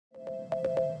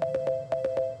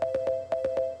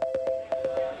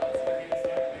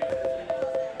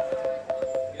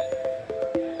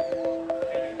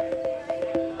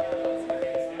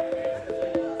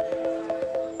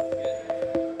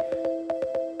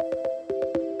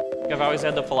I've always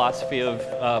had the philosophy of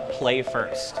play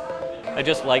first. I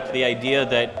just like the idea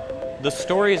that the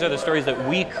stories are the stories that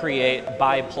we create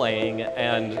by playing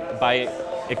and by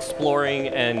exploring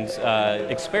and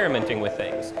experimenting with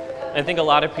things. I think a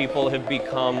lot of people have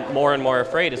become more and more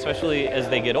afraid, especially as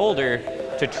they get older,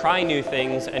 to try new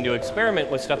things and to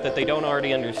experiment with stuff that they don't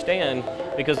already understand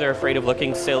because they're afraid of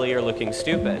looking silly or looking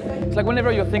stupid. It's like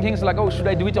whenever you're thinking, it's like, oh, should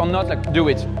I do it or not? Like, do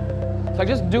it. It's like,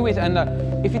 just do it, and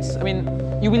if it's, I mean,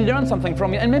 you will learn something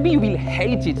from it, and maybe you will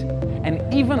hate it. And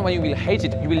even when you will hate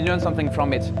it, you will learn something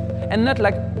from it. And not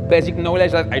like basic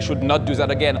knowledge that I should not do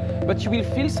that again, but you will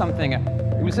feel something.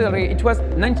 You will say that it was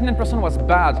 99% was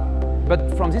bad,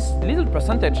 but from this little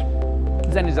percentage,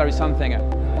 then there is something.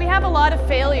 We have a lot of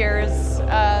failures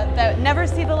that never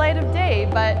see the light of day,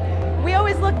 but we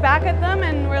always look back at them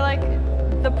and we're like,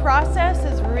 the process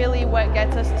is really what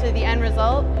gets us to the end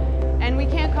result, and we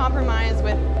can't compromise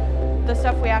with the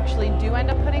stuff we actually do end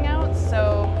up putting out,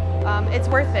 so it's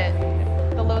worth it,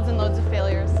 the loads and loads of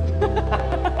failures.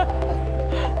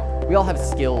 We all have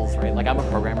skills, right? Like, I'm a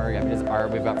programmer, I mean,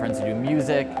 art, we've got friends who do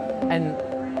music, and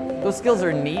those skills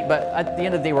are neat, but at the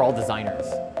end of the day, we're all designers.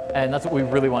 And that's what we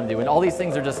really want to do. And all these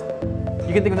things are just,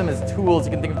 you can think of them as tools,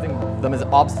 you can think of them as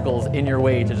obstacles in your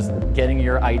way to just getting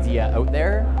your idea out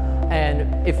there.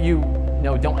 And if you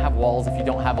don't have walls, if you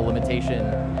don't have a limitation,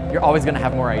 you're always going to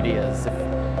have more ideas.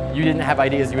 If you didn't have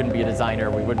ideas, you wouldn't be a designer,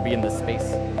 we wouldn't be in this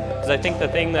space. Because I think the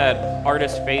thing that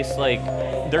artists face like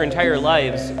their entire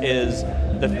lives is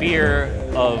the fear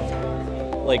of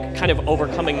like kind of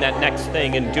overcoming that next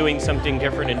thing and doing something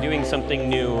different and doing something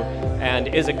new, and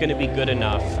is it going to be good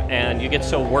enough? And you get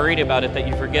so worried about it that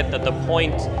you forget that the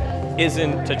point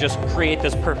isn't to just create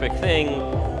this perfect thing,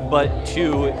 but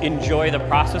to enjoy the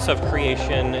process of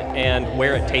creation and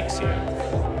where it takes you.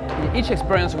 In each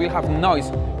experience will have noise,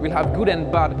 will have good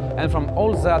and bad, and from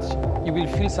all that you will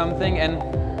feel something, and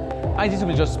ideas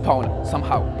will just spawn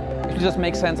somehow. It will just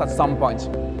make sense at some point.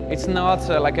 It's not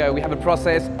like we have a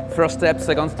process, first step,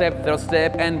 second step, third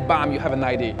step, and bam, you have an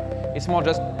idea. It's more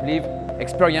just live,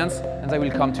 experience, and they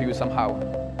will come to you somehow.